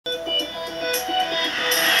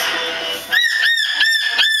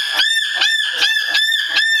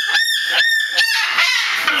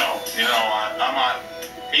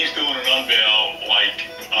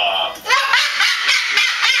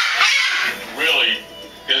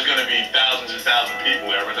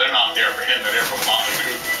people there, but they're not there for him. They're there for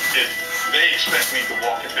Marley. They expect me to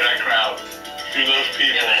walk into that crowd, see those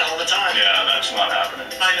people. Yeah, a hell of a time. Yeah, that's not happening.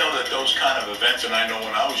 I know that those kind of events, and I know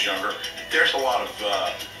when I was younger, there's a lot of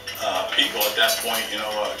people at that point, you know,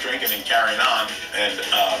 drinking and carrying on. And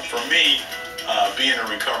for me, being a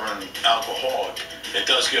recovering alcoholic, it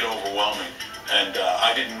does get overwhelming. And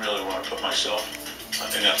I didn't really want to put myself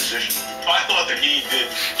in that position. If I thought that he did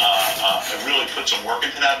really put some work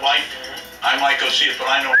into that life, I might go see it, but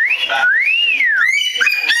I know for a fact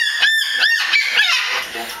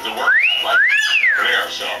that the work in that life is there.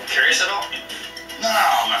 So, Curious at all? No,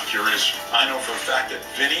 I'm not curious. I know for a fact that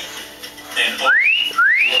Vinny and Otis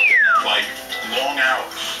looked in that like long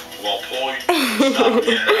hours while Paul stopped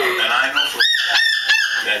in and out. And I know for a fact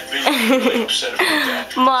that Vinny was really upset about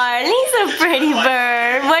that. Marley's a pretty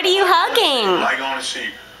bird. What are you hugging? Am I going to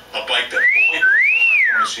see a bike that Paul built, or am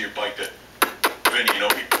I going to see a bike that Vinny and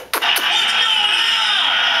Otis built?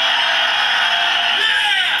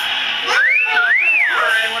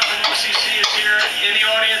 In the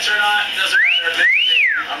audience or not, doesn't matter.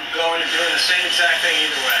 I'm going and doing the same exact thing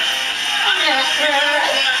either way.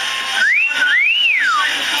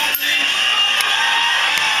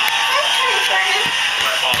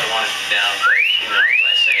 My father wanted to downplay, you know,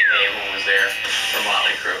 by saying, hey, everyone was there for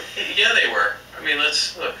Motley Crue. Yeah, they were. I mean,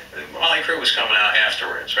 let's look. Motley Crue was coming out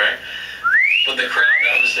afterwards, right? But the crowd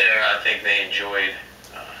that was there, I think they enjoyed.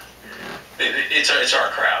 It's our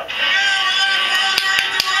crowd.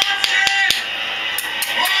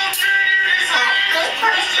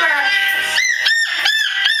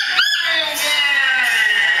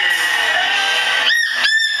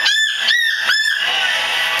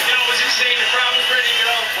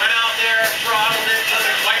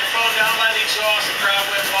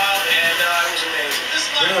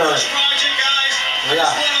 Yeah. I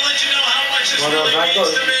just want to let you know how much this really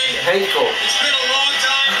means to me. It's been a long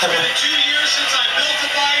time. It's been 2 years since I built a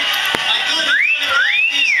bike. I couldn't have done it without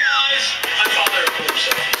these guys. My father put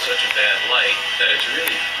himself in such a bad light that it's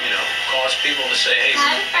really, you know, caused people to say,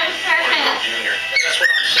 hey, Junior. That's what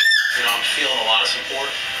I'm saying. You know, I'm feeling a lot of support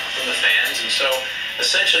from the fans. And so,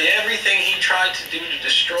 essentially, everything he tried to do to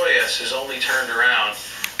destroy us has only turned around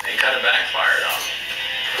and kind of backfired on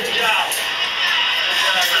him. Good job.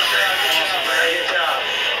 Good job.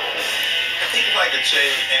 I think if I could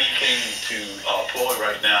say anything to Paul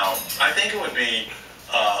right now, I think it would be,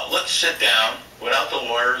 let's sit down without the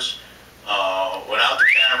lawyers, without the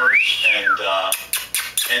cameras,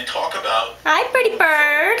 and talk about... Hi, pretty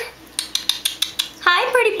bird. Hi,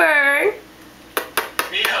 pretty bird.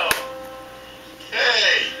 Mijo.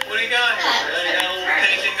 Hey, what do you got here? You got a little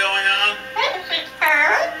painting going on? Yes.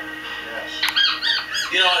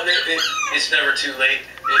 You know, it's never too late.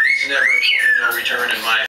 It's never a point of no return in my